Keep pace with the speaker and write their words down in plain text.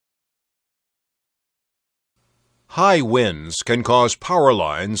High winds can cause power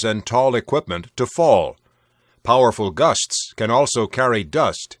lines and tall equipment to fall. Powerful gusts can also carry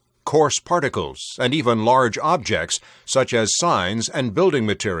dust, coarse particles, and even large objects such as signs and building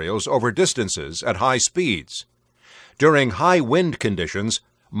materials over distances at high speeds. During high wind conditions,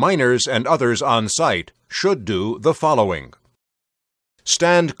 miners and others on site should do the following.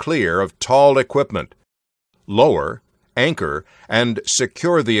 Stand clear of tall equipment. Lower, anchor, and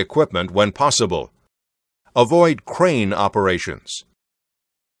secure the equipment when possible. Avoid crane operations.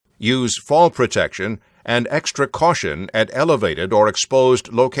 Use fall protection and extra caution at elevated or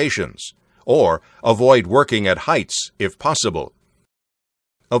exposed locations, or avoid working at heights if possible.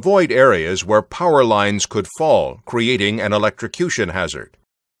 Avoid areas where power lines could fall, creating an electrocution hazard.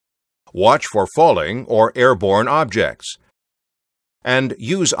 Watch for falling or airborne objects. And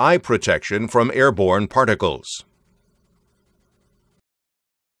use eye protection from airborne particles.